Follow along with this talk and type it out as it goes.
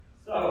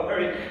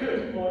very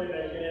good morning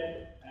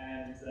again,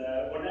 and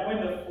we're now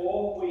in the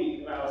fourth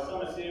week of our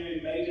summer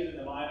series, Majors and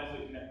the Minors,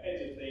 looking at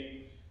major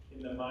themes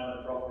in the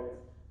Minor Prophets.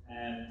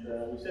 And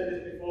we've said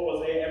this before,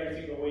 we'll say it every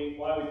single week.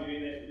 Why are we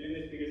doing this? We're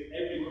doing this because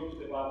every book of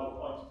the Bible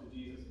points to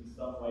Jesus in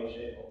some way,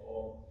 shape, or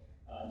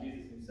form.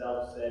 Jesus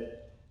himself said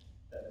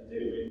that we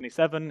do. In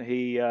 27,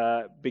 he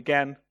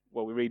began,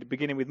 well, we read,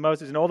 beginning with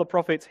Moses and all the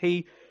prophets,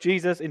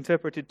 Jesus,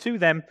 interpreted to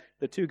them,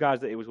 the two guys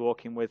that he was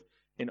walking with,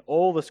 in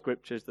all the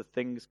scriptures, the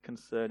things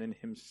concerning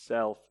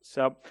himself.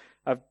 So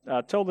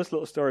I've told this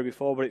little story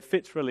before, but it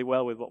fits really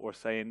well with what we're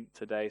saying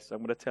today, so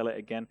I'm going to tell it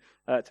again.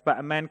 It's about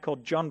a man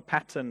called John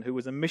Patton, who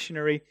was a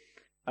missionary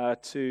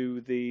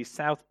to the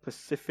South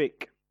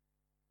Pacific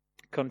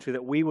country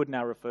that we would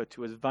now refer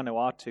to as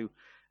Vanuatu.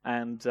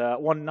 And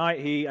one night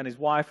he and his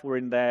wife were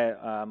in their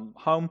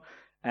home,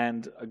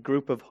 and a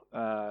group of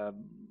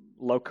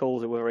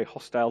locals who were very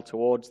hostile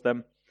towards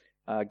them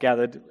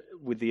gathered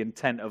with the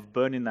intent of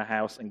burning the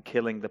house and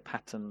killing the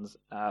Pattons.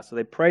 So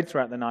they prayed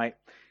throughout the night,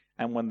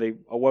 and when they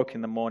awoke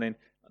in the morning,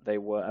 they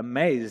were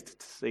amazed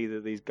to see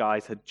that these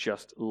guys had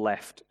just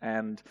left.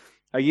 And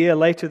a year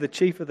later, the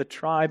chief of the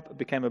tribe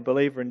became a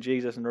believer in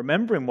Jesus, and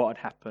remembering what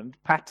had happened,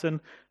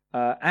 Patton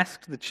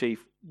asked the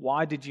chief,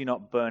 "Why did you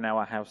not burn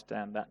our house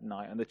down that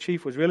night?" And the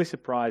chief was really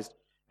surprised,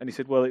 and he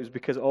said, "Well, it was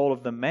because all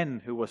of the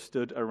men who were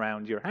stood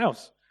around your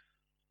house."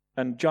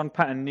 And John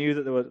Patton knew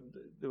that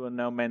there were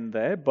no men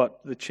there, but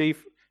the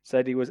chief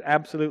said he was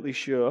absolutely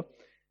sure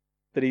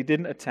that he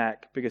didn't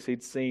attack because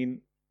he'd seen,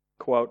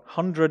 quote,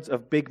 hundreds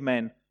of big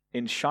men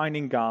in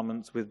shining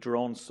garments with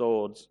drawn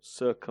swords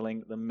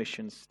circling the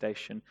mission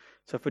station.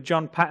 So for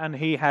John Patton,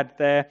 he had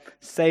there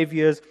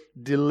saviors,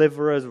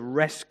 deliverers,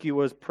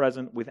 rescuers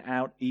present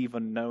without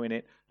even knowing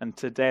it. And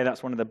today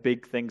that's one of the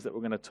big things that we're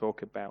going to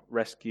talk about: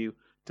 rescue,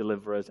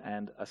 deliverers,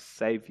 and a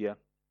savior.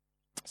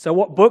 So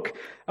what book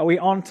are we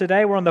on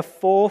today? We're on the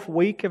fourth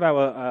week of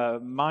our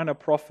Minor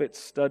Prophets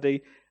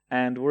study,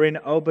 and we're in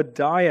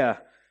Obadiah.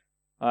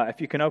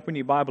 If you can open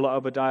your Bible at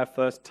Obadiah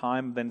first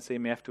time, then see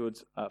me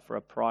afterwards for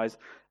a prize.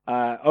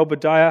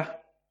 Obadiah,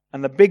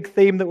 and the big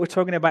theme that we're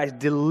talking about is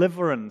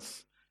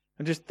deliverance.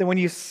 And just when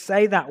you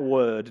say that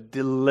word,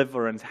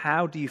 deliverance,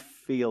 how do you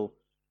feel?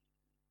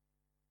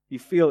 You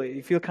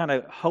feel kind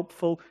of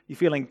hopeful, you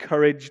feel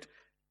encouraged,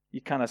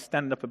 you kind of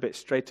stand up a bit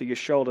straighter, your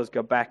shoulders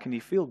go back, and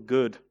you feel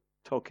good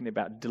talking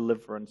about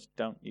deliverance,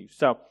 don't you?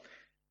 So,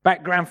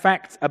 background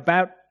facts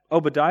about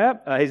Obadiah.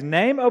 His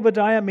name,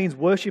 Obadiah, means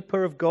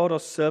worshipper of God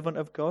or servant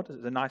of God.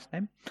 It's a nice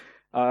name.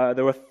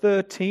 There were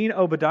 13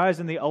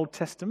 Obadiahs in the Old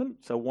Testament,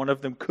 so one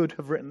of them could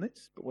have written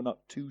this, but we're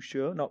not too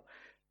sure, not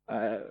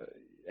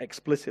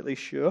explicitly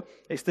sure.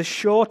 It's the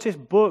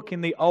shortest book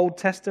in the Old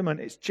Testament.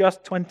 It's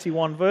just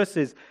 21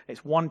 verses.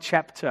 It's one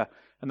chapter.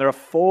 And there are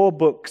 4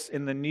 books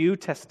in the New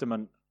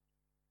Testament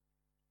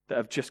that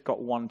have just got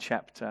one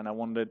chapter, and I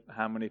wondered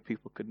how many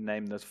people could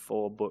name those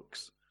 4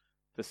 books.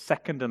 The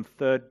 2nd and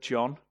 3rd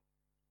John,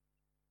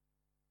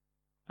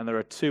 and there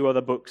are 2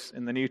 other books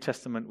in the New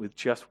Testament with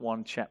just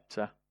one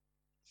chapter.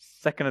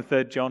 2nd and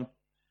 3rd John,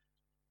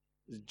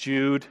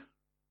 Jude,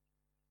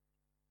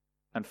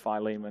 and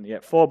Philemon. Yeah,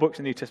 4 books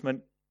in the New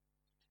Testament,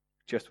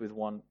 just with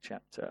one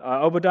chapter.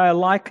 Obadiah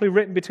likely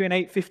written between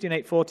 850 and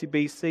 840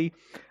 BC,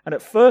 and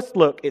at first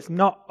look, it's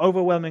not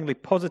overwhelmingly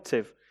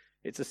positive.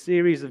 It's a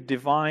series of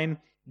divine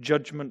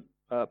judgment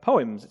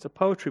poems. It's a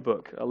poetry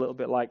book, a little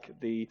bit like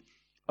the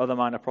other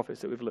minor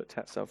prophets that we've looked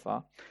at so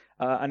far.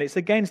 And it's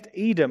against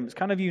Edom. It's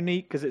kind of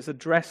unique because it's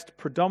addressed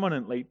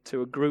predominantly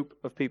to a group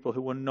of people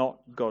who were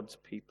not God's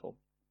people.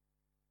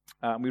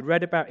 We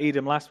read about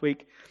Edom last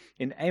week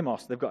in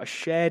Amos. They've got a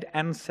shared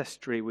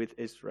ancestry with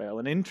Israel.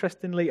 And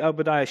interestingly,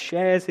 Obadiah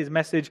shares his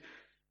message,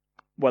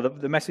 well,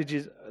 the message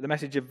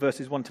of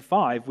verses 1 to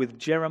 5 with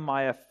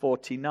Jeremiah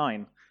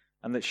 49.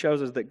 And that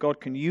shows us that God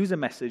can use a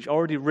message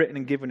already written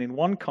and given in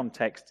one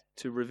context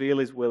to reveal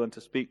his will and to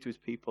speak to his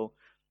people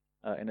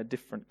in a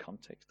different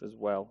context as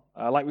well.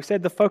 Like we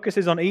said, the focus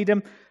is on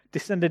Edom,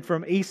 descended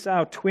from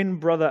Esau, twin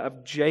brother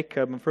of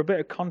Jacob. And for a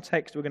bit of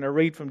context, we're going to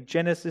read from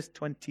Genesis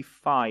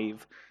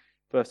 25,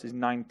 verses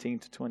 19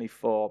 to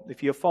 24.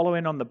 If you're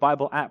following on the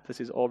Bible app, this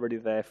is already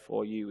there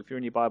for you. If you're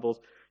in your Bibles,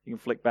 you can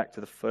flick back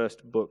to the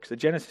first book. So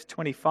Genesis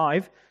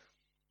 25,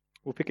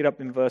 we'll pick it up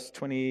in verse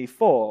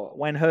 24.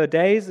 When her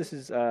days, this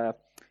is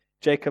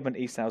Jacob and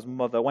Esau's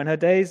mother, when her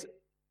days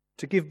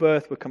to give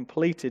birth were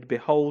completed,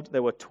 behold,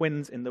 there were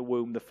twins in the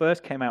womb. The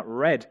first came out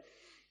red,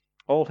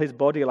 all his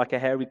body like a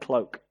hairy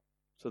cloak.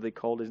 So they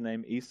called his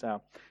name Esau.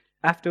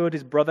 Afterward,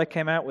 his brother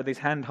came out with his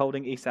hand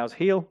holding Esau's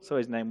heel, so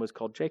his name was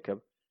called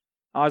Jacob.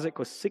 Isaac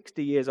was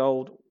 60 years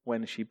old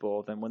when she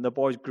bore them. When the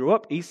boys grew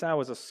up, Esau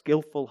was a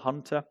skillful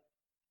hunter,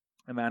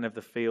 a man of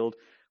the field,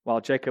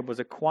 while Jacob was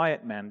a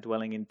quiet man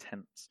dwelling in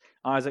tents.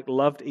 Isaac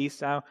loved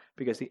Esau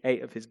because he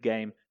ate of his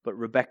game, but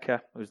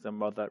Rebekah, who's the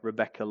mother,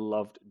 Rebekah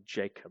loved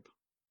Jacob.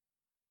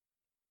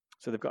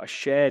 So they've got a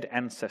shared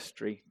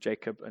ancestry,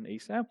 Jacob and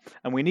Esau.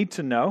 And we need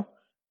to know,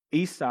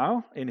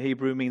 Esau in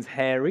Hebrew means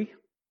hairy.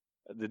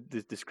 The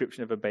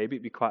description of a baby,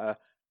 it'd be quite a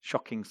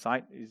shocking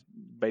sight. His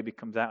baby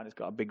comes out and it's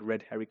got a big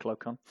red hairy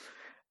cloak on.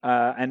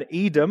 And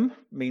Edom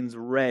means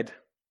red.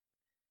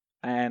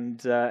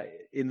 And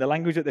in the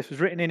language that this was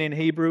written in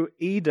Hebrew,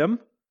 Edom,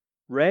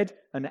 red,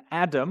 and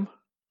Adam,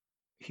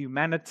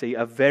 humanity,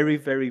 are very,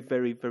 very,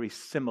 very, very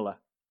similar.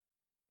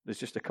 There's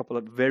just a couple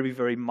of very,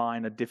 very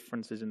minor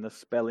differences in the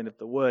spelling of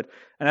the word.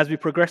 And as we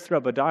progress through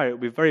Obadiah, it will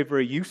be very,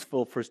 very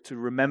useful for us to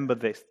remember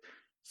this.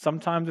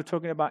 Sometimes we're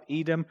talking about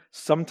Edom,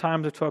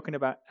 sometimes we're talking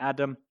about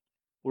Adam.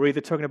 We're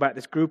either talking about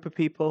this group of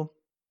people,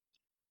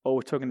 or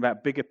we're talking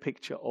about bigger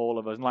picture, all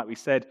of us. And like we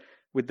said,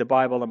 with the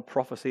Bible and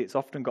prophecy, it's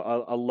often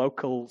got a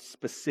local,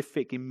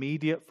 specific,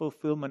 immediate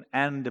fulfillment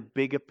and a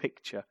bigger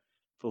picture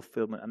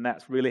fulfillment. And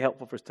that's really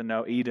helpful for us to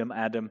know Edom,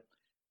 Adam,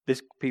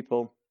 this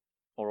people,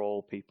 or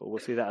all people. We'll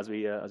see that as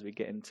we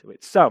get into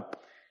it. So,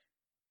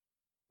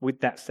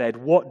 with that said,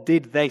 what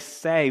did they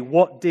say?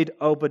 What did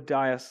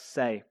Obadiah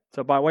say?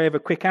 So by way of a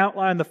quick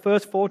outline, the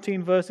first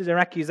 14 verses are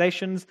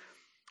accusations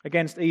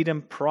against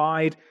Edom,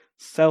 pride,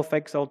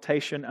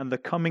 self-exaltation, and the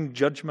coming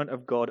judgment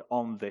of God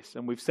on this.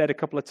 And we've said a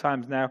couple of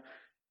times now,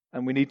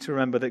 and we need to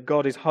remember that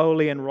God is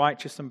holy and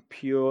righteous and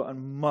pure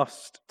and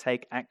must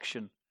take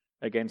action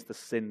against the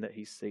sin that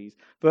he sees.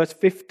 Verse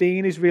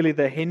 15 is really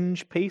the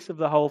hinge piece of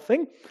the whole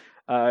thing.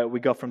 We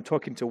go from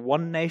talking to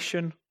one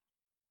nation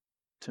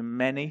to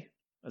many,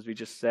 as we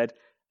just said.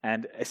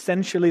 And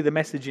essentially the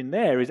message in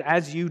there is,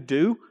 as you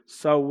do,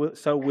 so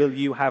will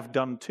you have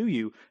done to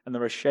you. And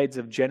there are shades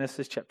of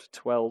Genesis chapter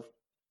 12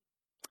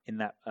 in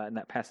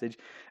that passage.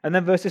 And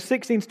then verses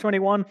 16 to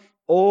 21,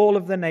 all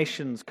of the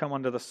nations come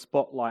under the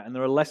spotlight. And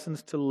there are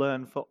lessons to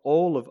learn for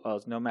all of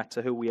us, no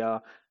matter who we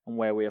are and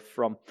where we are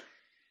from.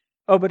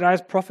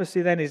 Obadiah's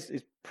prophecy then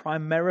is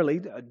primarily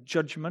a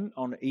judgment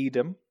on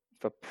Edom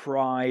for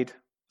pride,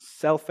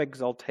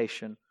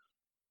 self-exaltation,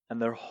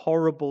 and their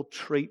horrible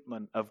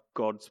treatment of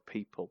God's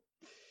people.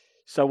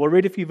 So we'll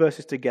read a few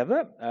verses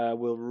together.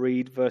 We'll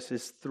read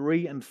verses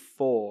 3 and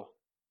 4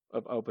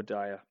 of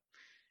Obadiah.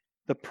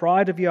 The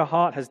pride of your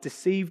heart has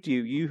deceived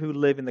you, you who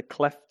live in the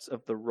clefts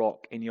of the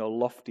rock, in your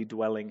lofty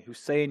dwelling, who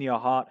say in your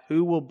heart,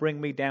 who will bring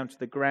me down to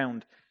the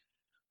ground?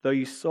 Though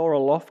you soar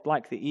aloft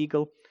like the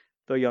eagle,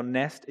 though your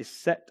nest is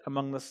set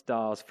among the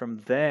stars,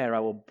 from there I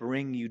will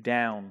bring you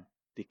down,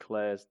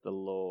 declares the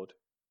Lord.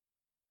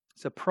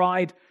 So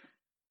pride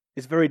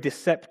is very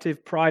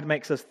deceptive. Pride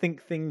makes us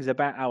think things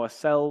about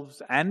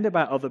ourselves and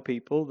about other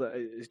people that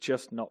is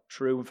just not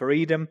true. And for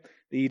Edom,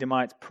 the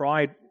Edomites,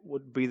 pride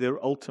would be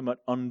their ultimate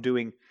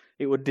undoing.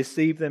 It would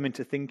deceive them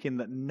into thinking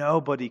that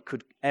nobody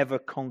could ever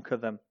conquer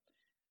them.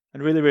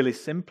 And really, really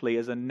simply,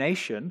 as a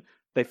nation,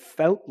 they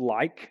felt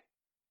like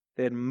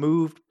they had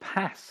moved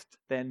past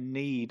their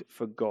need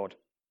for God.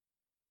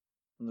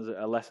 And there's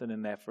a lesson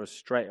in there for us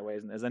straight away,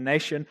 isn't there? As a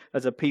nation,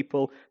 as a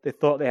people, they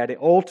thought they had it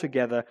all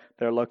together,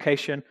 their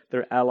location,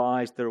 their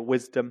allies, their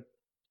wisdom,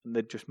 and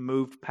they'd just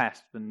moved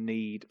past the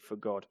need for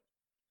God.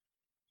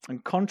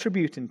 And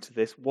contributing to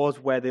this was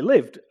where they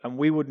lived, and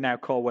we would now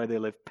call where they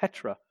lived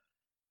Petra.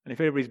 And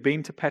if anybody's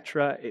been to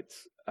Petra,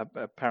 it's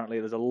apparently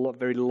there's a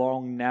very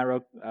long,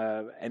 narrow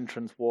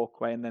entrance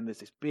walkway, and then there's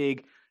this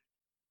big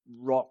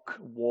rock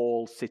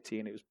wall city,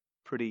 and it was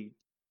pretty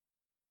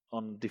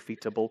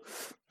undefeatable.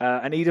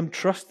 And Edom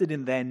trusted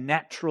in their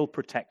natural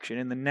protection,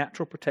 in the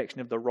natural protection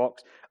of the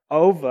rocks,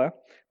 over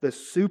the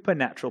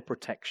supernatural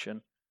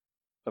protection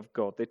of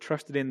God. They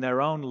trusted in their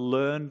own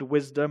learned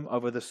wisdom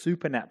over the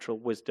supernatural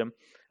wisdom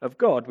of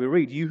God. We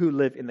read, you who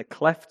live in the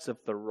clefts of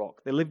the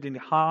rock. They lived in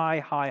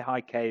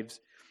high caves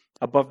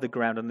above the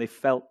ground, and they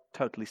felt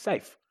totally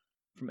safe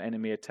from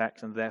enemy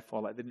attacks, and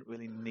therefore they didn't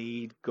really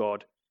need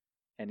God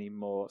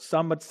anymore.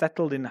 Some had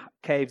settled in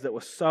caves that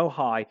were so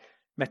high,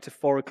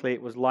 metaphorically,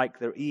 it was like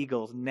their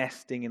eagles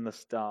nesting in the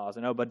stars.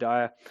 And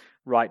Obadiah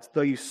writes,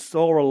 though you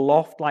soar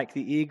aloft like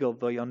the eagle,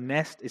 though your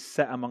nest is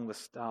set among the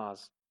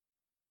stars.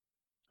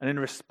 And in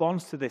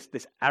response to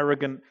this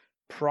arrogant,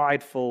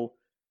 prideful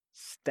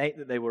state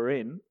that they were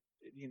in,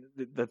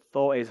 the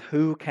thought is,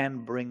 who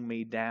can bring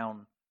me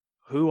down?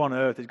 Who on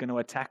earth is going to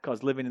attack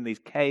us living in these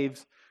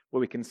caves where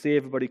we can see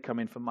everybody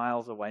coming from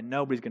miles away?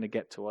 Nobody's going to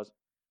get to us.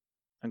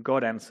 And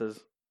God answers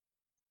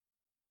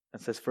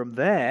and says, from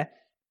there,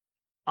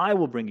 I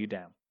will bring you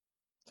down.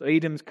 So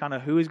Edom's kind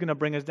of, who is going to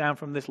bring us down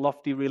from this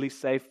lofty, really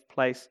safe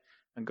place?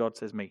 And God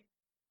says, me.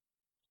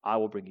 I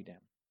will bring you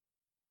down.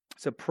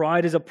 So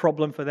pride is a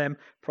problem for them.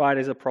 Pride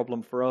is a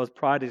problem for us.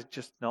 Pride is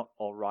just not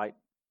all right.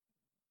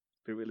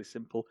 Be really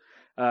simple.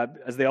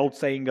 As the old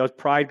saying goes,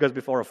 pride goes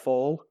before a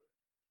fall.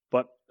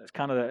 But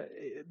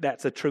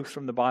that's a truth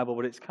from the Bible,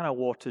 but it's kind of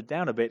watered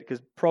down a bit,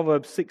 because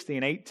Proverbs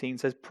 16:18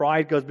 says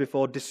pride goes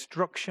before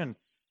destruction.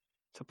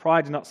 So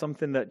pride is not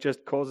something that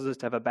just causes us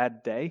to have a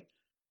bad day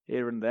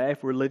here and there.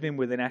 If we're living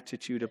with an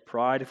attitude of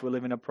pride, if we're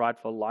living a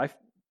prideful life,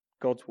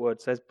 God's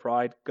word says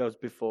pride goes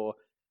before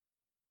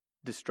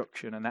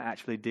destruction. And that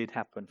actually did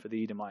happen for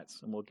the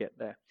Edomites, and we'll get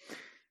there.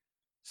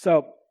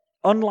 So,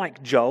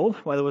 unlike Joel,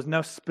 where there was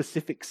no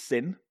specific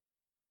sin,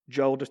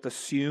 Joel just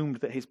assumed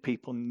that his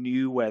people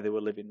knew where they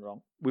were living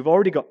wrong. We've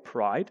already got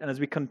pride, and as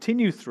we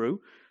continue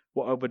through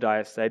what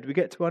Obadiah said, we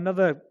get to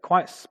another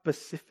quite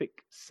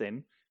specific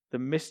sin, the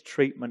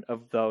mistreatment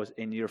of those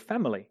in your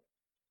family.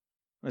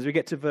 As we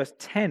get to verse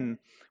 10,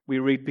 we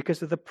read,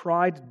 because of the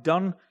pride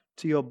done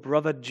to your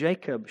brother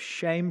Jacob,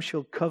 shame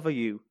shall cover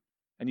you,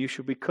 and you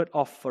shall be cut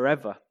off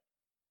forever.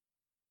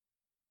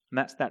 And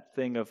that's that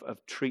thing of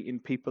treating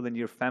people in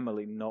your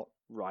family not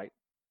right,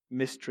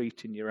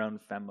 mistreating your own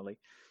family.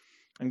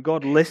 And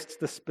God lists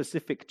the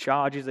specific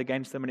charges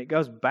against them, and it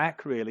goes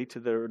back really to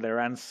their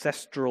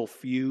ancestral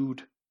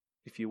feud,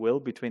 if you will,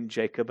 between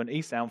Jacob and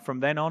Esau. And from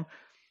then on,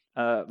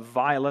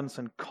 violence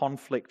and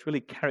conflict really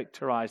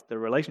characterized the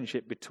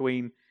relationship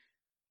between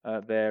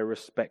their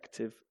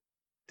respective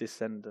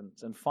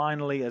descendants. And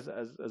finally,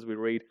 as we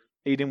read,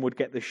 Edom would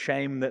get the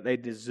shame that they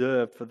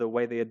deserved for the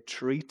way they had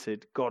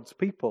treated God's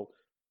people,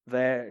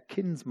 their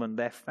kinsmen,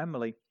 their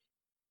family.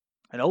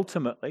 And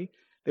ultimately,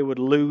 they would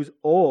lose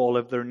all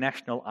of their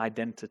national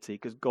identity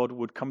because God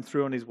would come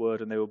through on his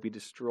word and they would be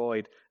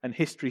destroyed. And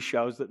history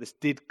shows that this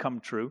did come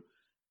true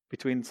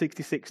between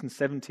 66 and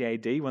 70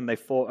 AD when they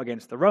fought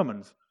against the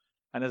Romans.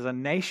 And as a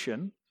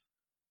nation,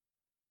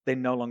 they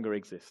no longer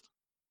exist.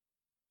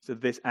 So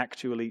this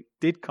actually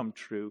did come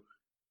true,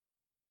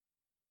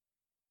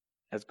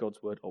 as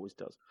God's word always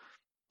does.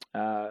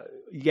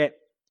 Yet,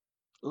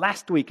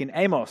 last week in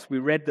Amos, we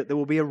read that there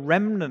will be a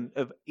remnant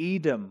of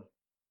Edom.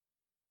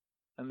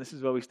 And this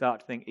is where we start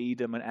to think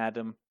Edom and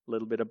Adam, a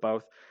little bit of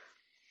both.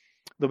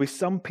 There'll be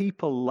some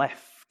people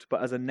left,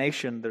 but as a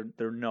nation,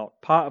 they're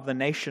not. Part of the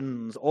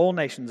nations, all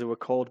nations who are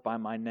called by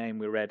my name,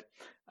 we read.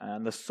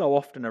 And there's so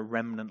often a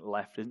remnant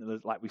left, isn't there?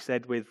 Like we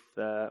said with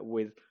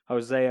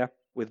Hosea,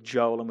 with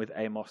Joel, and with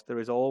Amos, there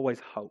is always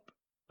hope.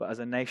 But as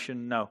a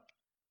nation, no.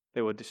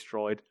 They were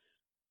destroyed,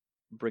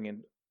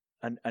 bringing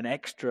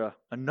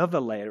another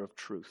layer of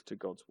truth to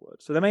God's word.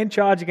 So the main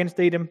charge against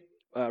Edom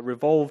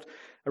revolved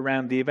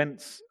around the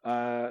events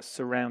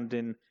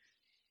surrounding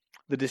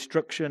the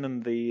destruction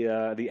and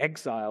the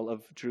exile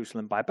of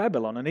Jerusalem by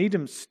Babylon. And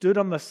Edom stood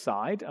on the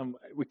side, and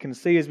we can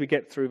see as we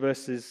get through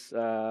verses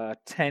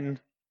 10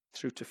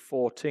 through to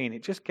 14,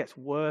 it just gets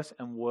worse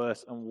and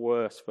worse and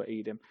worse for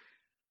Edom.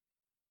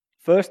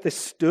 First, they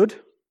stood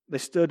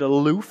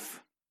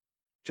aloof,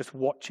 just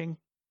watching,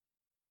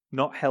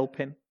 not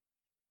helping,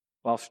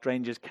 while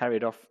strangers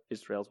carried off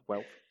Israel's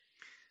wealth.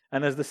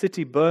 And as the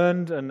city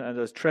burned and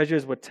as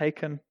treasures were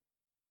taken,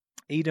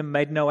 Edom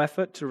made no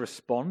effort to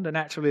respond and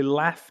actually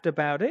laughed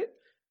about it.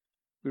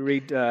 We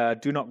read,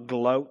 do not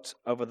gloat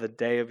over the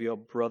day of your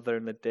brother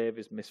and the day of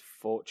his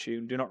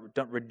misfortune.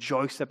 Don't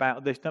rejoice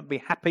about this. Don't be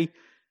happy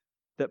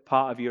that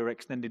part of your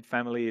extended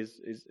family is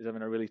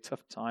having a really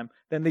tough time.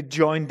 Then they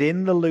joined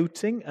in the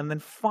looting. And then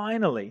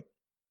finally,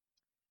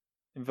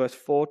 in verse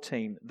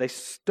 14, they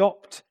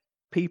stopped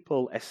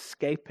people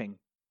escaping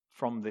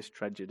from this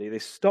tragedy. They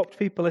stopped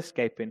people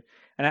escaping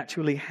and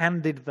actually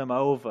handed them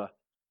over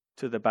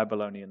to the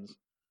Babylonians.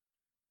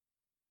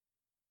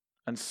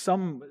 And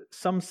some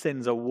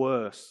sins are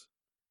worse.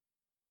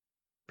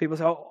 People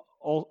say, oh,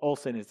 all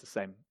sin is the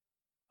same.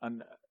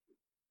 And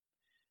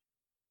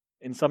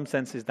in some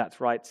senses, that's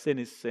right. Sin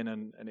is sin,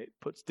 and it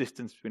puts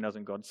distance between us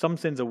and God. Some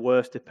sins are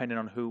worse depending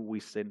on who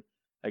we sin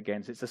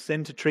against. It's a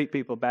sin to treat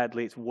people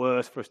badly. It's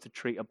worse for us to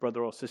treat a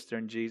brother or sister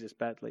in Jesus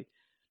badly.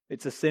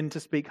 It's a sin to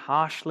speak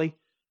harshly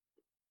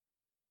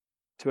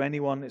to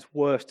anyone. It's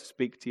worse to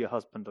speak to your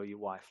husband or your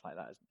wife like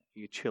that, isn't it?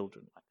 Your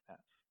children like that.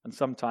 And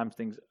sometimes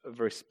things are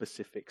very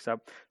specific.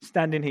 So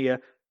standing here,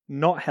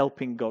 not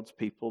helping God's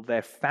people,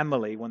 their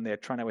family, when they're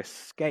trying to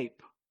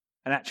escape,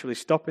 and actually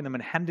stopping them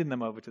and handing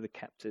them over to the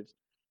captives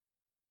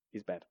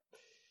is bad.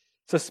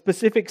 So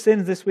specific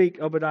sins this week,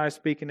 Obadiah is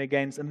speaking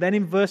against. And then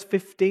in verse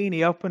 15,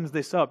 he opens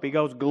this up. He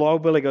goes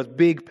global, he goes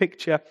big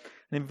picture.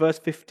 And in verse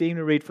 15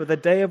 we read, for the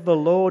day of the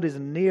Lord is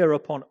near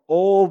upon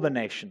all the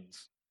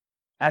nations.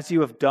 As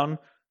you have done,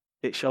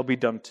 it shall be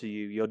done to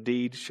you. Your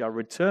deeds shall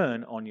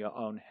return on your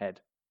own head.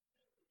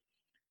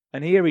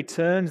 And here he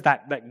turns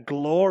that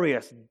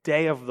glorious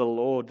day of the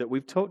Lord that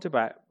we've talked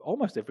about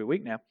almost every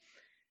week now.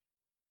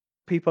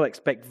 People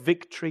expect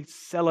victory,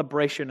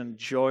 celebration, and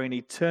joy, and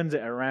he turns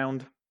it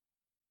around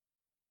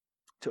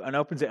and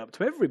opens it up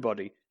to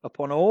everybody,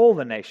 upon all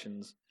the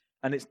nations.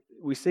 And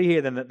we see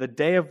here then that the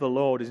day of the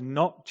Lord is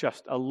not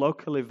just a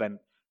local event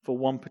for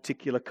one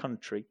particular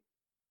country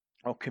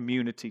or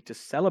community to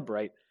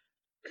celebrate.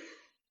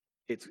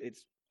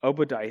 It's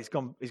Obadiah. He's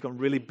gone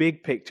really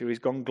big picture. He's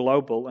gone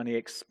global, and he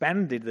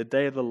expanded the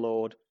day of the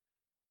Lord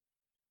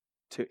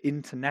to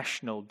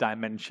international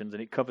dimensions.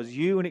 And it covers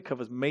you, and it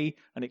covers me,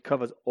 and it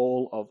covers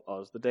all of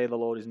us. The day of the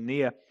Lord is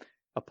near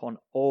upon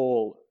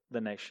all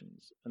the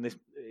nations. And this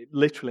it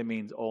literally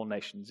means all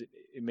nations.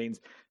 It means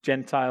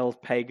Gentiles,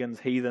 pagans,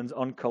 heathens,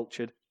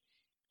 uncultured,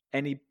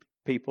 any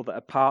people that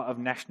are part of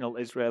national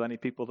Israel, any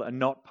people that are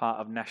not part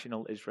of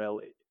national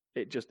Israel.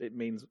 It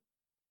means,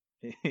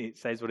 it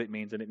says what it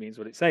means, and it means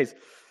what it says.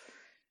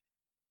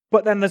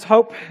 But then there's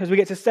hope. As we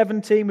get to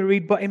 17, we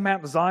read, but in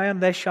Mount Zion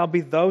there shall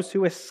be those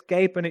who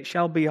escape, and it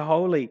shall be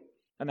holy.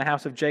 And the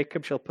house of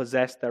Jacob shall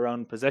possess their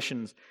own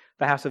possessions.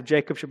 The house of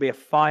Jacob shall be a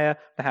fire,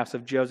 the house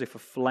of Joseph a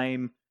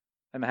flame,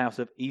 and the house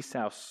of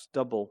Esau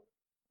stubble.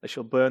 They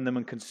shall burn them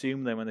and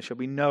consume them, and there shall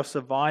be no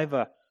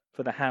survivor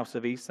for the house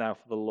of Esau,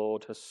 for the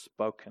Lord has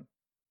spoken.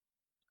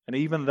 And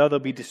even though they'll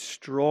be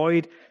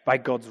destroyed by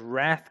God's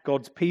wrath,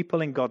 God's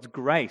people in God's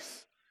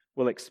grace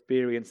will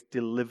experience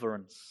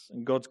deliverance.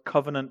 And God's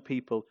covenant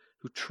people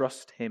who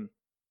trust Him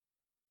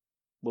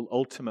will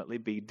ultimately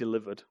be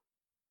delivered.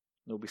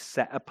 They'll be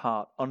set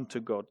apart unto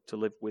God to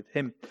live with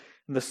Him.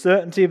 And the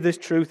certainty of this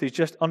truth is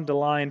just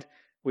underlined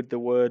with the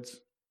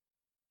words,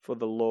 for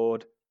the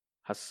Lord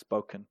has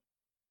spoken.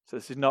 So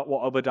this is not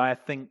what Obadiah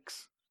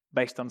thinks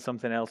based on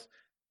something else.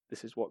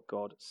 This is what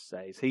God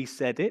says. He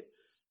said it,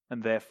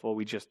 and therefore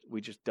we just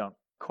don't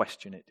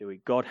question it, do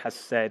we? God has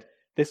said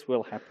this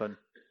will happen,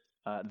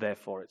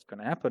 therefore it's going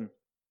to happen.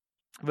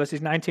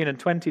 Verses 19 and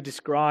 20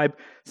 describe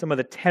some of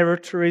the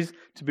territories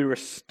to be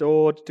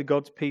restored to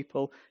God's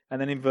people.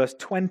 And then in verse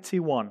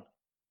 21,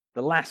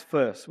 the last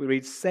verse, we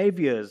read,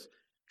 Saviors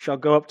shall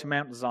go up to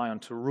Mount Zion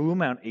to rule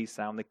Mount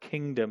Esau, and the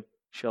kingdom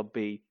shall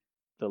be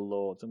the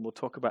Lord's. And we'll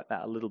talk about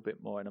that a little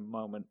bit more in a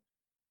moment.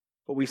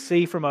 But we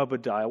see from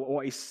Obadiah,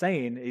 what he's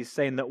saying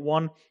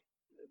that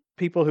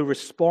people who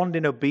respond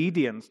in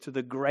obedience to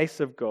the grace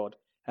of God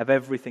have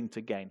everything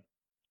to gain.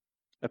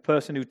 A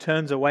person who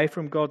turns away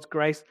from God's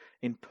grace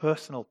in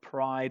personal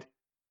pride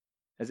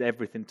has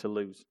everything to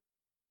lose.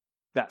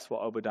 That's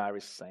what Obadiah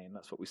is saying.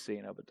 That's what we see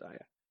in Obadiah.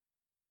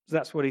 So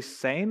that's what he's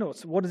saying.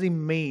 What does he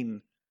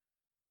mean?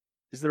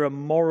 Is there a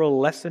moral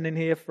lesson in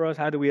here for us?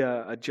 How do we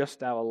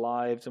adjust our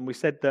lives? And we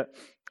said that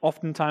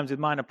oftentimes with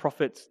minor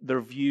prophets, they're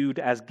viewed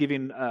as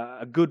giving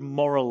a good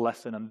moral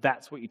lesson, and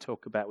that's what you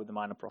talk about with the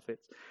minor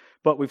prophets.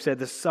 But we've said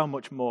there's so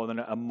much more than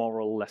a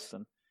moral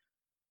lesson.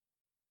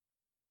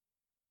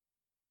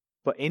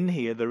 But in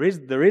here, there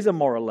is a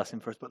moral lesson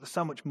for us, but there's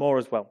so much more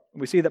as well.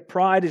 We see that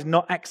pride is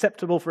not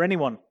acceptable for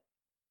anyone.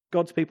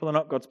 God's people are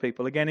not God's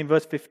people. Again, in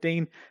verse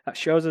 15, that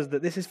shows us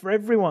that this is for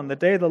everyone. The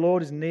day of the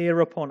Lord is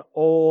near upon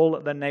all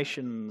the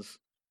nations.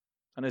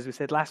 And as we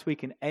said last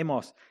week in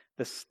Amos,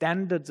 the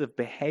standards of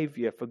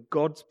behavior for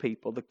God's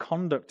people, the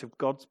conduct of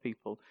God's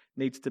people,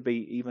 needs to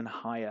be even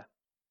higher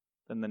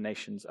than the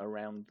nations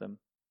around them.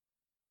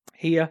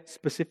 Here,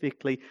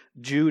 specifically,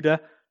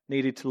 Judah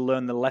needed to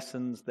learn the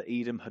lessons that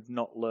Edom had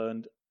not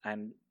learned,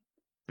 and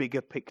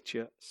bigger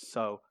picture,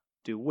 so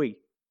do we.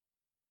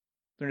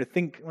 I want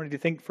you to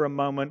think for a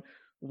moment,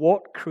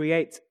 what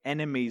creates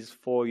enemies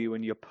for you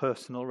in your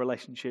personal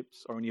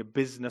relationships, or in your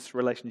business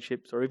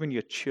relationships, or even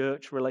your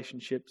church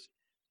relationships?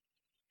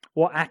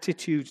 What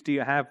attitudes do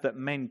you have that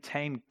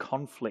maintain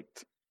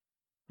conflict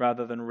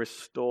rather than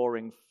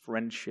restoring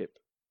friendship?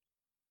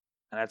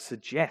 And I'd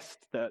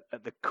suggest that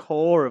at the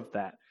core of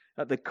that,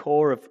 at the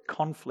core of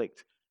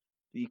conflict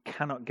that you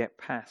cannot get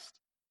past,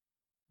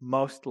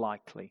 most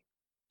likely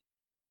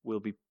will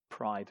be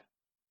pride.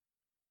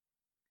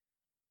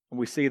 And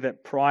we see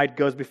that pride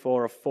goes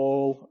before a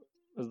fall,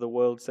 as the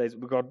world says.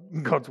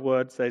 God's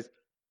word says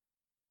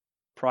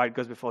pride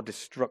goes before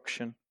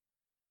destruction.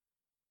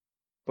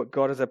 But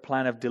God has a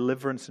plan of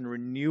deliverance and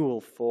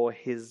renewal for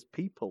His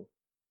people.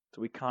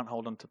 So we can't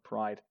hold on to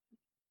pride.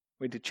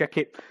 We need to check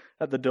it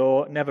at the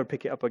door, never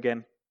pick it up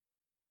again.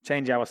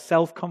 Change our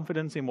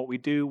self-confidence in what we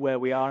do, where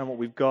we are, and what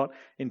we've got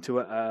into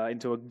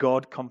a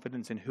God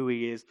confidence in who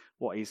He is,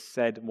 what He's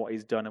said, and what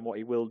He's done, and what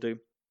He will do.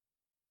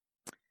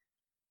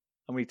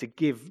 And we need to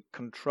give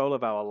control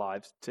of our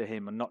lives to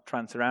Him and not try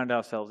and surround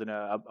ourselves in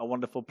a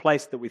wonderful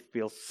place that we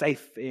feel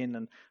safe in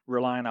and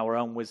rely on our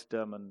own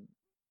wisdom. And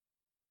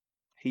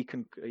He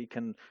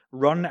can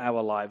run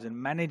our lives and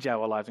manage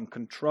our lives and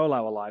control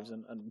our lives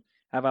and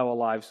have our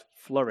lives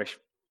flourish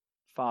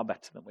far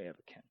better than we ever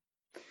can.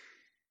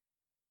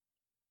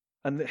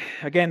 And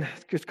again,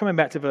 just coming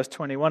back to verse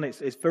 21,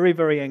 it's very,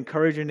 very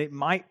encouraging. It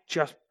might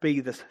just be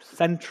the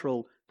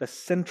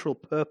central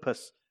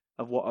purpose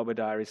of what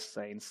Obadiah is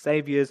saying.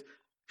 Saviors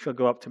shall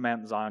go up to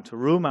Mount Zion to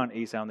rule Mount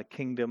Esau, and the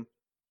kingdom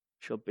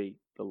shall be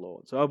the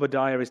Lord. So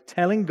Obadiah is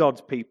telling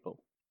God's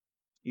people,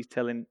 he's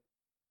telling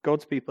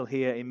God's people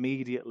here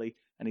immediately,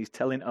 and he's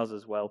telling us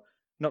as well,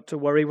 not to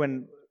worry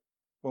when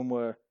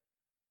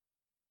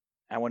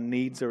our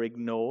needs are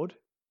ignored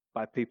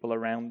by people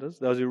around us,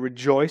 those who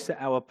rejoice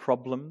at our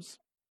problems,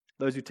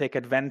 those who take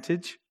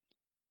advantage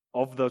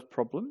of those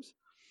problems.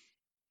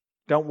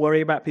 Don't worry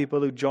about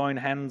people who join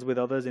hands with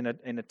others in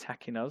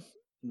attacking us.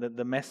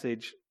 The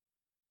message,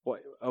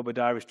 what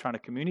Obadiah is trying to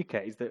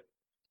communicate, is that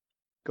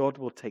God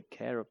will take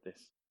care of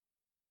this.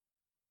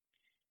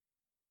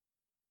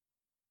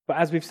 But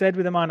as we've said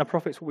with the minor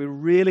prophets, what we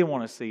really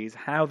want to see is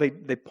how they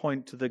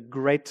point to the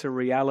greater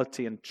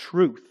reality and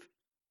truth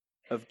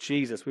of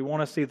Jesus. We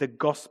want to see the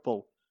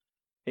gospel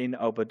in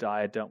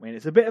Obadiah, don't we? And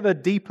it's a bit of a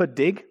deeper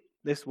dig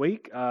this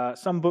week.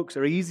 Some books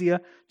are easier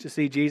to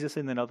see Jesus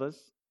in than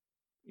others.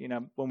 You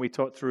know, when we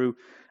talked through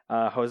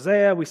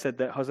Hosea, we said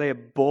that Hosea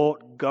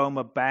bought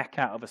Gomer back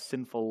out of a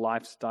sinful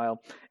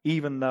lifestyle.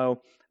 Even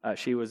though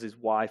she was his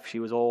wife, she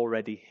was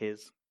already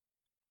his.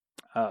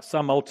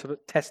 Some Old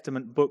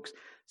Testament books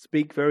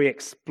speak very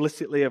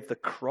explicitly of the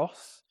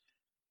cross.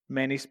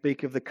 Many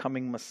speak of the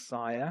coming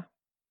Messiah,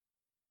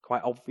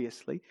 quite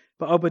obviously.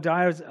 But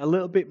Obadiah is a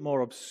little bit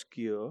more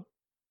obscure.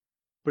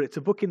 But it's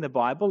a book in the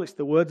Bible, it's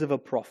the words of a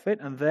prophet,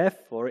 and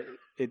therefore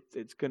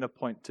it's going to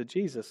point to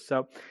Jesus.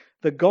 So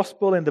the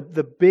gospel in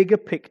the bigger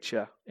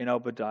picture in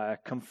Obadiah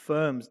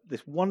confirms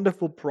this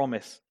wonderful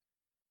promise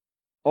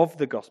of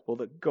the gospel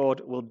that God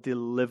will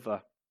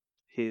deliver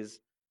his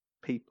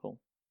people.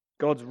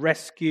 God's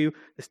rescue,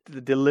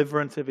 the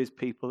deliverance of his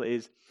people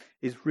is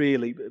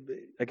really,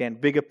 again,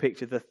 bigger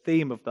picture, the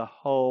theme of the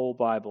whole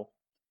Bible.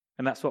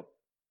 And that's what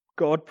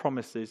God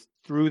promises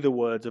through the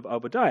words of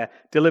Obadiah.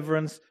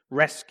 Deliverance,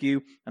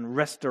 rescue, and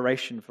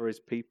restoration for his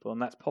people.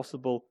 And that's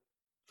possible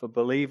for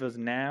believers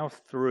now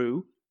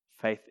through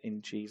faith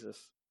in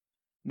Jesus.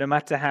 No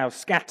matter how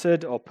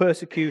scattered or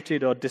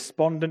persecuted or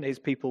despondent his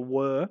people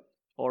were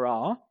or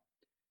are,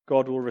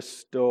 God will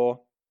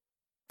restore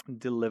and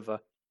deliver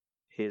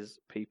his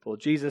people.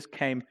 Jesus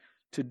came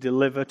to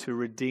deliver, to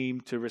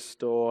redeem, to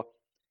restore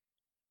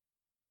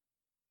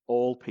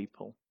all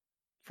people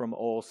from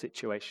all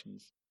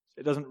situations.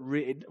 It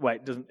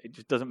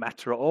just doesn't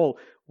matter at all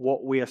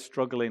what we are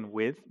struggling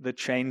with, the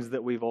chains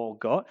that we've all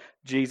got.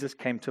 Jesus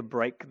came to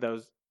break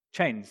those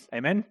chains.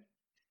 Amen?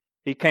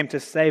 He came to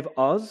save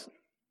us,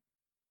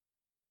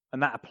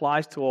 and that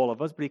applies to all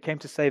of us, but he came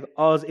to save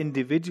us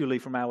individually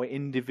from our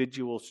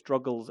individual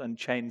struggles and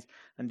chains,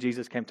 and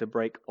Jesus came to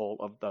break all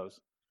of those.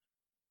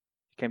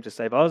 He came to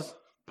save us,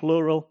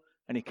 plural,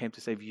 and he came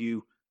to save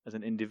you as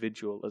an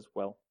individual as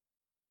well.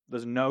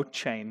 There's no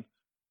chain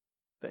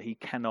that he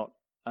cannot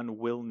and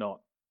will not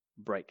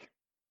break.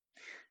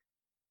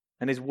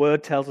 And his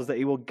word tells us that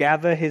he will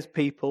gather his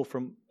people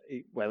from,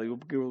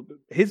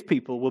 his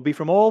people will be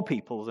from all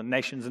peoples and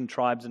nations and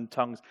tribes and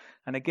tongues.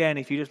 And again,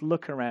 if you just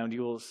look around,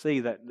 you will see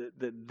that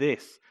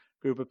this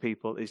group of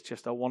people is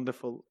just a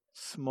wonderful,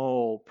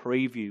 small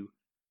preview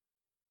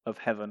of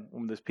heaven.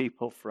 And there's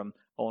people from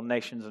all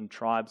nations and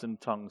tribes and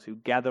tongues who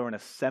gather and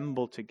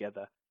assemble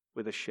together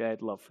with a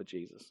shared love for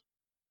Jesus.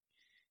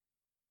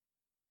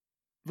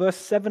 Verse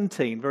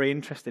 17, very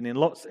interesting, in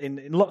lots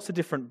of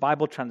different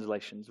Bible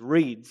translations,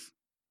 reads,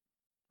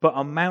 "But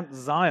on Mount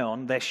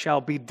Zion there shall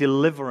be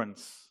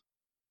deliverance,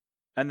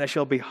 and there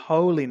shall be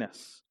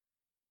holiness,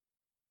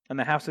 and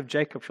the house of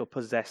Jacob shall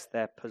possess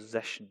their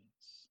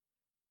possessions."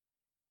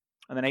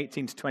 And then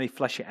 18 to 20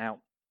 flesh it out.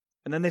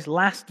 And then this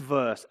last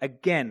verse,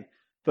 again,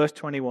 verse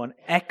 21,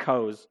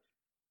 echoes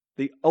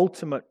the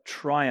ultimate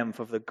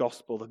triumph of the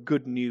gospel, the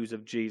good news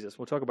of Jesus.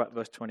 We'll talk about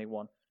verse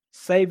 21.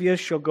 "Saviors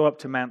shall go up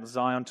to Mount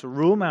Zion to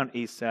rule Mount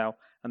Esau,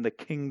 and the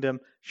kingdom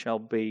shall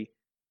be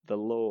the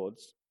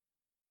Lord's."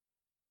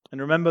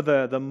 And remember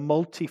the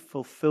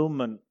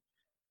multi-fulfillment,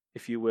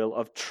 if you will,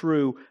 of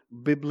true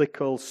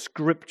biblical,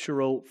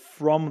 scriptural,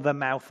 from the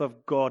mouth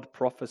of God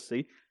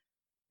prophecy.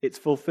 It's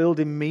fulfilled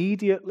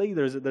immediately.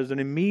 There's an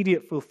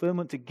immediate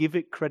fulfillment to give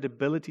it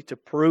credibility, to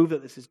prove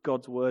that this is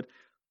God's word.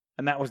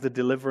 And that was the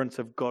deliverance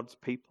of God's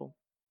people.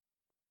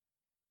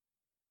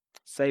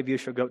 "Savior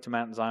shall go up to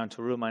Mount Zion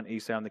to rule Mount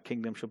Esau, and the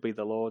kingdom shall be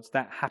the Lord's."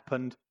 That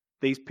happened.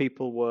 These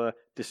people were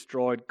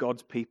destroyed.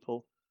 God's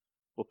people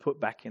were put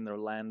back in their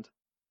land.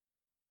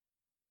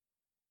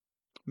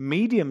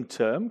 Medium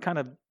term, kind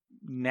of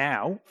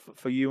now,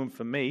 for you and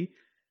for me,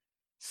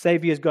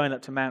 Savior's going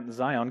up to Mount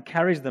Zion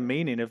carries the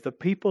meaning of the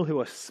people who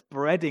are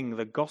spreading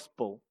the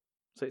gospel.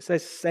 So it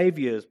says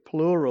saviors,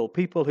 plural, the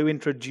people who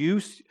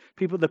introduced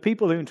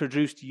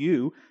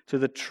you to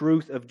the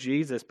truth of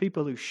Jesus,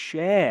 people who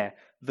share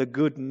the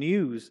good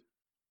news.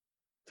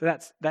 So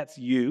that's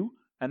you,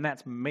 and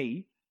that's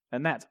me,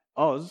 and that's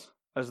us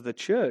as the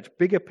church,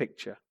 bigger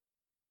picture.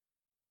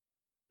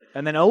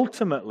 And then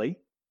ultimately,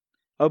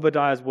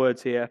 Obadiah's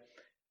words here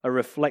are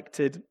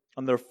reflected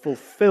and they're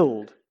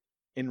fulfilled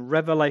in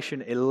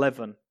Revelation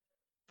 11,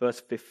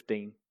 verse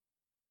 15,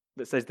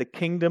 that says, "The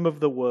kingdom of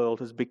the world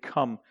has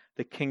become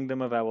the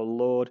kingdom of our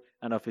Lord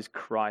and of his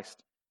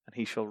Christ, and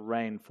he shall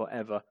reign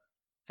forever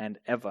and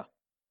ever."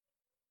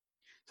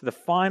 So the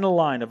final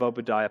line of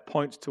Obadiah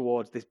points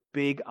towards this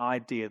big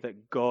idea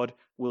that God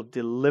will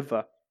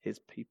deliver his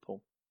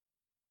people.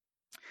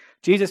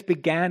 Jesus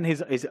began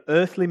his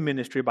earthly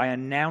ministry by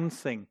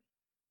announcing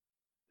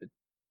that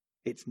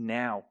it's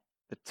now.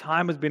 The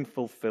time has been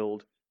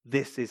fulfilled.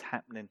 This is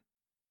happening.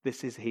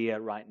 This is here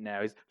right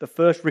now. The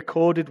first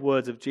recorded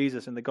words of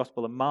Jesus in the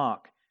Gospel of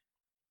Mark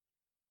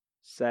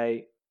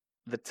say,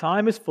 "The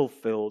time is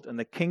fulfilled and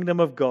the kingdom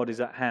of God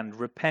is at hand.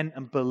 Repent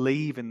and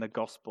believe in the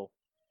gospel."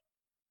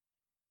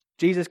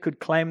 Jesus could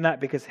claim that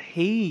because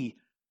he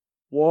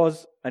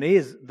was and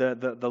is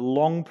the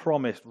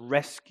long-promised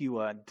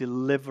rescuer,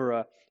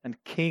 deliverer,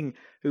 and king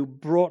who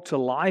brought to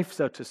life,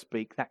 so to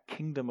speak, that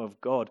kingdom of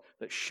God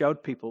that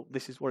showed people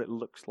this is what it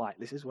looks like,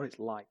 this is what it's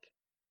like.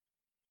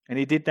 And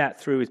he did that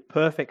through his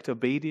perfect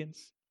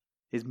obedience,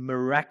 his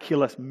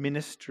miraculous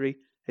ministry,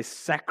 his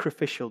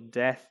sacrificial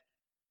death,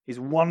 his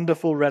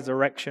wonderful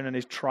resurrection, and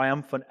his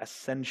triumphant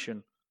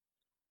ascension.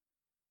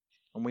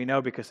 And we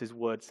know because his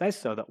word says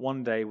so that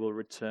one day we'll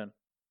return.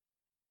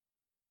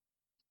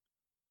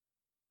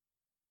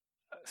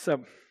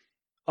 So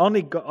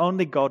only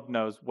God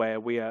knows where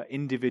we are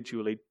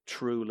individually,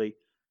 truly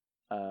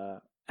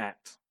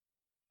at.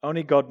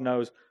 Only God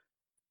knows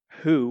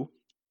who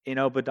in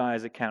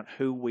Obadiah's account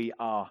who we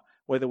are,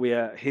 whether we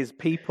are his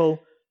people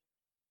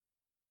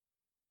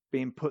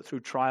being put through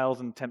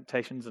trials and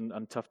temptations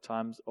and tough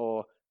times,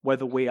 or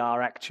whether we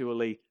are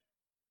actually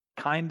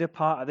kind of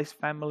part of this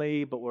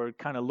family, but we're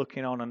kind of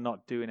looking on and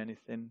not doing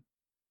anything,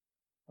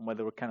 and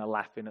whether we're kind of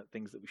laughing at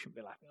things that we shouldn't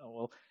be laughing at. Oh,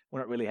 well, we're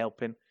not really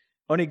helping.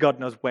 Only God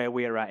knows where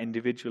we are at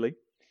individually.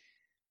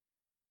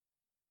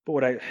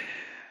 But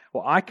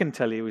what I can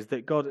tell you is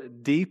that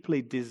God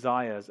deeply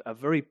desires a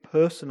very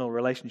personal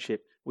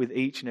relationship with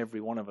each and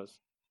every one of us.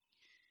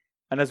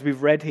 And as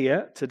we've read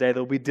here today,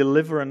 there'll be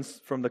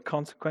deliverance from the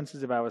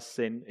consequences of our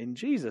sin in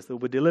Jesus. There'll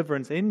be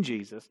deliverance in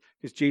Jesus,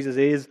 because Jesus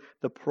is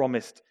the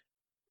promised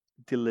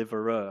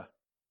deliverer.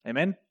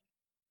 Amen?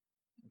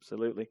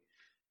 Absolutely.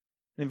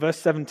 In verse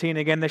 17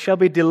 again, there shall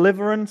be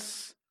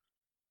deliverance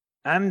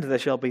and there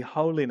shall be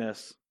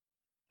holiness.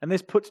 And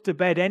this puts to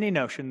bed any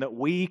notion that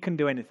we can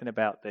do anything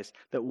about this,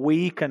 that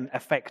we can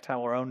affect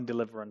our own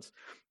deliverance.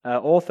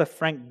 Author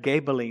Frank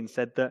Gabeline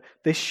said that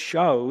this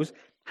shows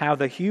how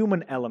the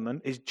human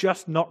element is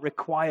just not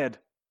required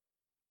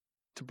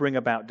to bring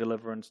about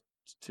deliverance,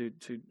 to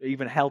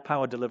even help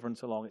our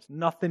deliverance along. It's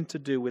nothing to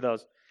do with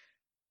us.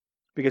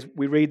 Because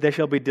we read, there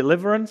shall be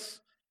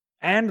deliverance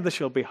and there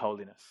shall be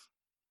holiness.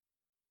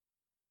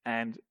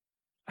 And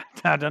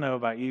I don't know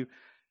about you,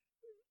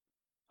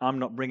 I'm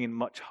not bringing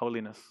much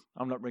holiness.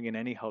 I'm not bringing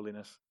any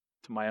holiness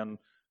to my own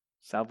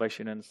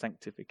salvation and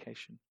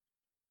sanctification.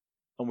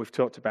 And we've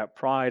talked about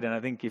pride, and I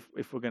think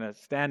if we're going to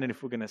stand and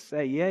if we're going to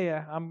say,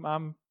 yeah,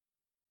 I'm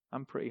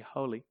pretty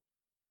holy,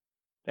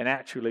 then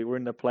actually we're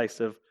in the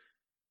place of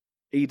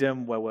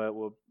Edom,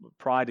 where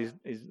pride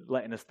is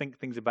letting us think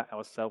things about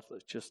ourselves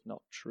that's just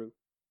not true.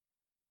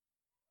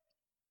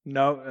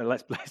 No,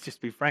 let's just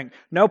be frank.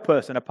 No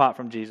person apart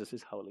from Jesus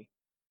is holy.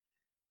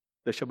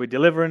 There shall be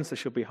deliverance, there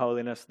shall be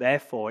holiness.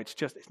 Therefore, it's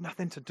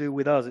nothing to do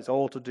with us. It's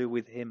all to do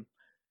with Him.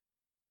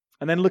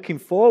 And then looking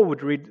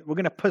forward, we're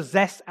going to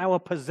possess our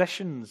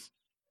possessions.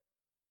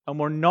 And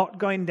we're not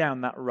going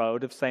down that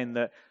road of saying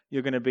that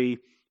you're going to be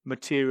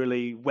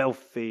materially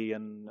wealthy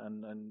and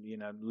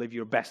live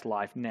your best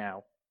life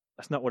now.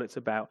 That's not what it's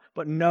about.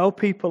 But no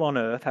people on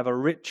earth have a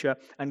richer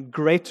and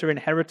greater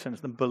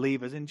inheritance than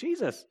believers in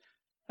Jesus.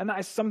 And that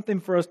is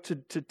something for us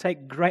to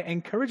take great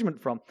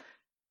encouragement from.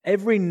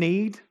 Every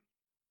need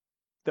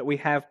that we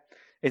have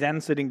is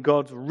answered in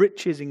God's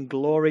riches in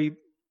glory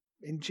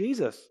in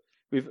Jesus.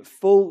 We've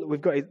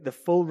got the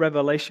full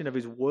revelation of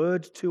His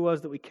Word to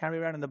us that we carry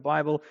around in the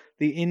Bible,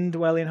 the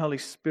indwelling Holy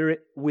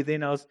Spirit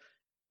within us.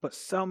 But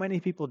so many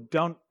people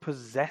don't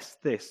possess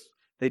this.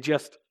 They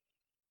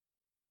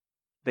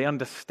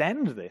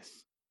understand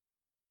this.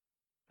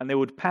 And they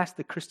would pass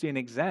the Christian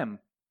exam.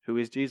 Who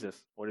is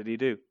Jesus? What did He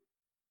do?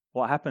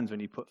 What happens when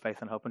you put faith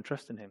and hope and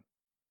trust in Him?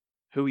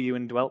 Who are you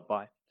indwelt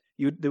by?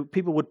 The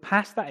people would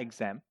pass that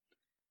exam,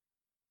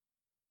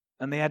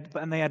 and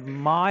they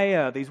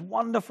admire these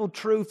wonderful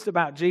truths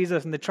about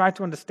Jesus, and they try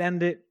to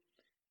understand it.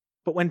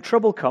 But when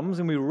trouble comes,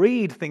 and we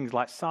read things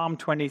like Psalm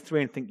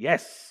 23 and think,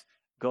 yes,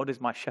 God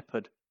is my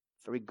shepherd,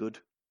 very good.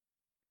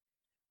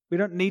 We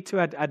don't need to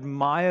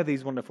admire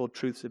these wonderful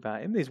truths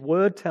about Him. His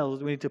Word tells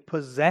us we need to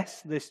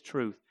possess this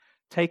truth,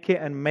 take it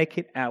and make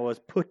it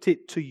ours, put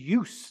it to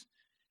use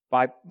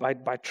by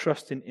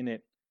trusting in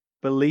it,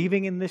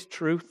 believing in this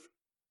truth.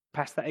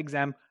 Pass that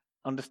exam,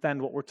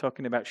 understand what we're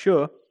talking about,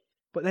 sure,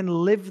 but then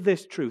live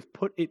this truth.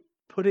 Put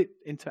it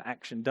into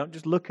action. Don't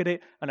just look at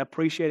it and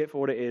appreciate it for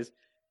what it is.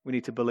 We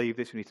need to believe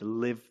this. We need to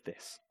live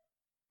this.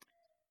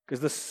 Because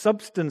the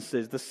substance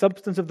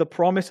of the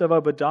promise of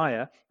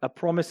Obadiah are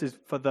promises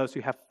for those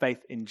who have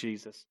faith in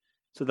Jesus.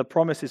 So the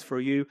promise is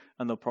for you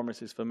and the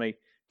promise is for me.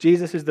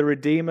 Jesus is the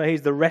Redeemer.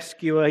 He's the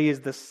rescuer. He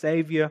is the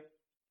Savior.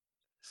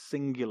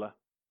 Singular.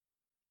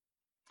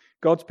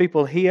 God's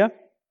people here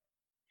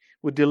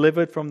were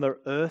delivered from their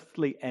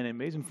earthly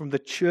enemies and from the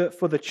church,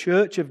 for the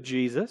church of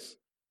Jesus,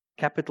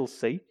 capital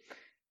C,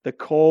 the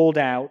called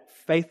out,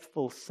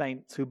 faithful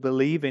saints who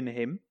believe in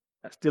Him.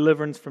 That's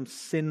deliverance from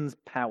sin's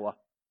power.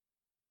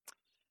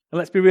 And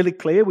let's be really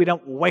clear, we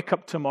don't wake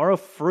up tomorrow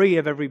free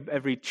of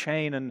every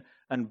chain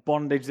and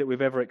bondage that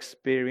we've ever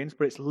experienced,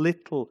 but it's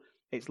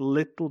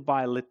little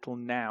by little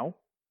now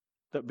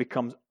that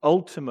becomes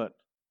ultimate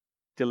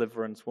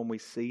deliverance when we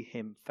see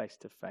Him face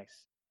to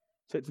face.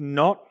 So it's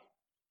not,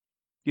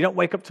 you don't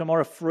wake up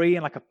tomorrow free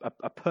and like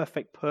a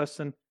perfect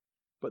person,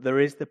 but there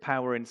is the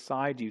power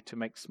inside you to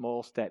make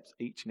small steps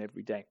each and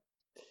every day.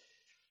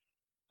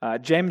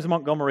 James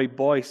Montgomery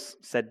Boyce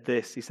said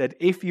this. He said,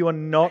 if you are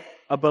not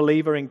a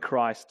believer in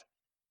Christ,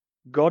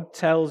 God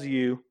tells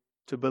you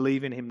to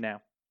believe in Him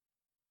now.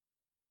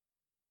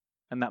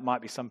 And that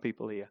might be some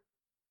people here.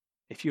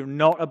 If you're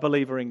not a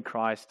believer in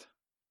Christ,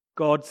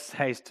 God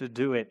says to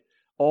do it.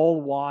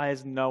 All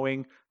wise,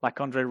 knowing, like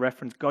Andre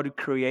referenced, God who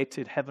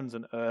created heavens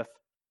and earth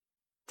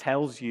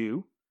tells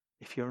you,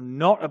 if you're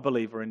not a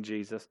believer in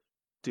Jesus,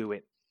 do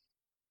it.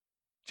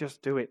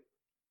 Just do it.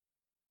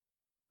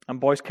 And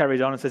Boyce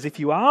carries on and says, if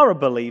you are a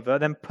believer,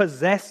 then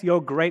possess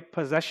your great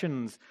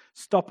possessions.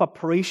 Stop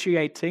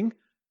appreciating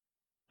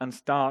and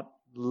start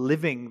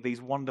living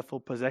these wonderful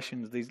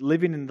possessions, these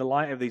living in the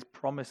light of these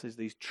promises,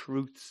 these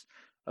truths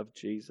of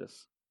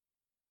Jesus.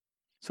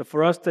 So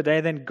for us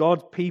today, then,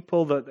 God's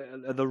people,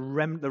 the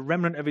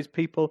remnant of his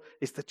people,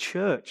 is the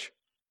church,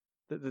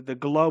 the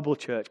global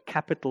church,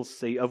 capital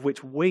C, of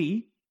which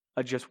we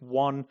are just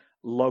one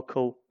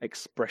local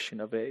expression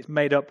of it. It's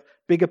made up,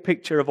 bigger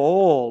picture of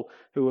all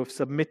who have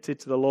submitted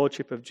to the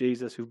lordship of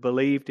Jesus, who've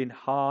believed in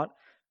heart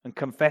and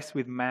confessed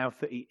with mouth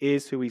that he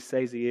is who he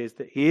says he is,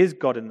 that he is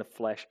God in the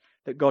flesh,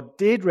 that God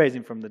did raise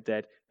him from the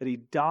dead, that he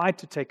died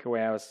to take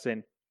away our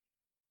sin,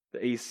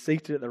 that he's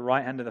seated at the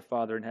right hand of the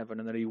Father in heaven,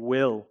 and that he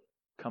will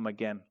come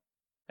again.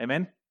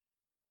 Amen?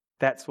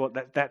 That's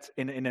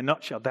in a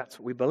nutshell, that's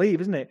what we believe,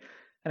 isn't it?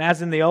 And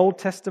as in the Old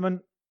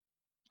Testament,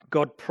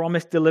 God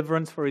promised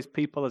deliverance for his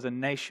people as a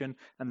nation,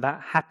 and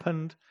that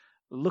happened.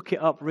 Look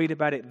it up, read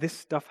about it. This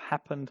stuff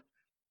happened.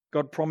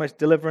 God promised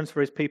deliverance for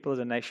his people as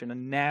a nation,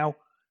 and now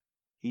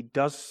he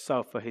does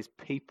so for his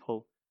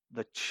people,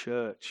 the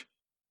church.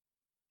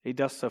 He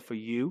does so for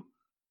you,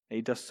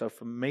 he does so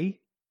for me,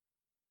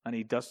 and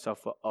he does so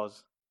for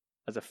us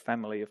as a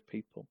family of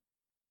people.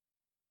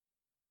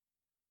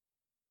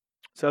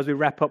 So as we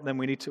wrap up, then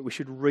we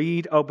should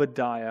read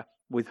Obadiah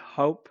with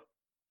hope,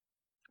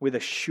 with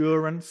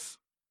assurance,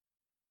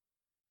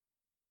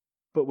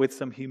 but with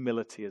some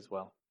humility as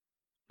well.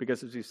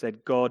 Because as we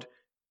said, God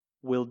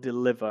will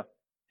deliver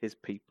his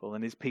people,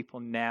 and his people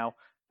now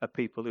are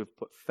people who have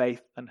put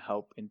faith and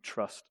hope and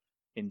trust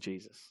in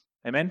Jesus.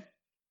 Amen?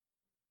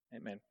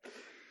 Amen.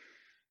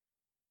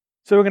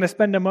 So we're going to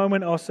spend a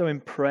moment also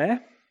in prayer.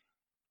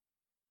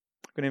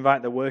 I'm going to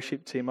invite the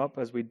worship team up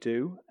as we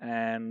do,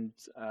 and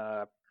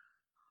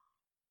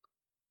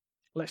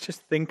let's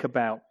just think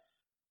about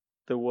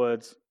the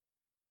words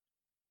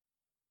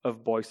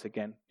of Boyce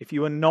again. If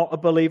you are not a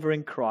believer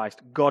in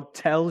Christ, God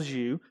tells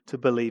you to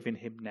believe in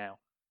him now.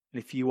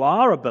 And if you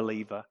are a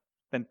believer,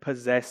 then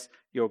possess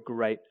your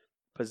great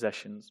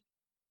possessions.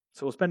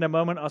 So we'll spend a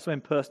moment also in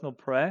personal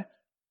prayer,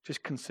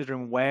 just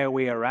considering where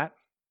we are at.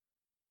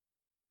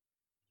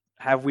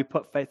 Have we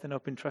put faith and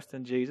hope and trust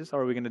in Jesus,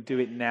 or are we going to do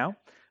it now?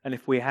 And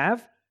if we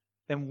have,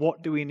 then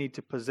what do we need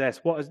to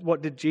possess?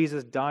 What did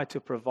Jesus die to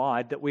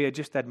provide that we are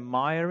just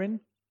admiring,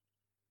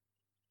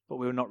 but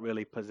we're not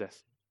really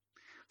possessing?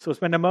 So we'll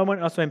spend a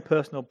moment also in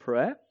personal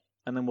prayer,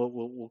 and then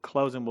we'll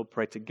close and we'll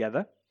pray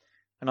together.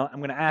 And I'm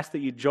going to ask that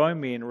you join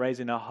me in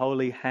raising a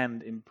holy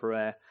hand in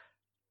prayer.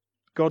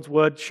 God's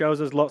word shows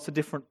us lots of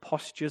different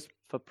postures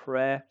for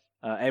prayer.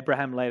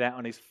 Abraham laid out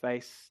on his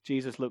face.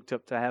 Jesus looked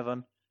up to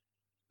heaven.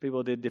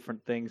 People did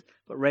different things.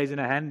 But raising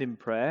a hand in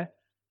prayer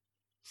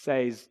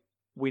says,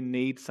 we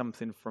need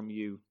something from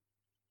you.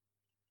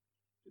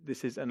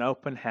 This is an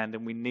open hand,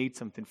 and we need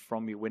something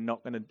from you.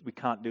 We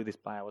can't do this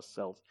by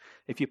ourselves.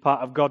 If you're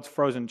part of God's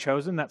frozen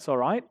chosen, that's all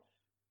right.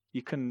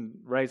 You can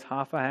raise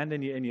half a hand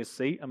in your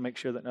seat and make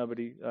sure that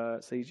nobody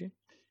sees you.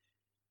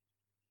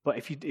 But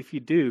if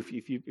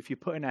you're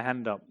putting a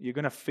hand up, you're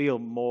going to feel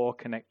more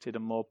connected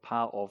and more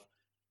part of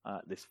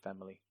this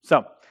family.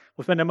 So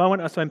we'll spend a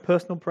moment also in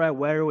personal prayer.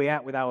 Where are we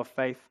at with our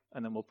faith?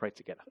 And then we'll pray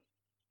together.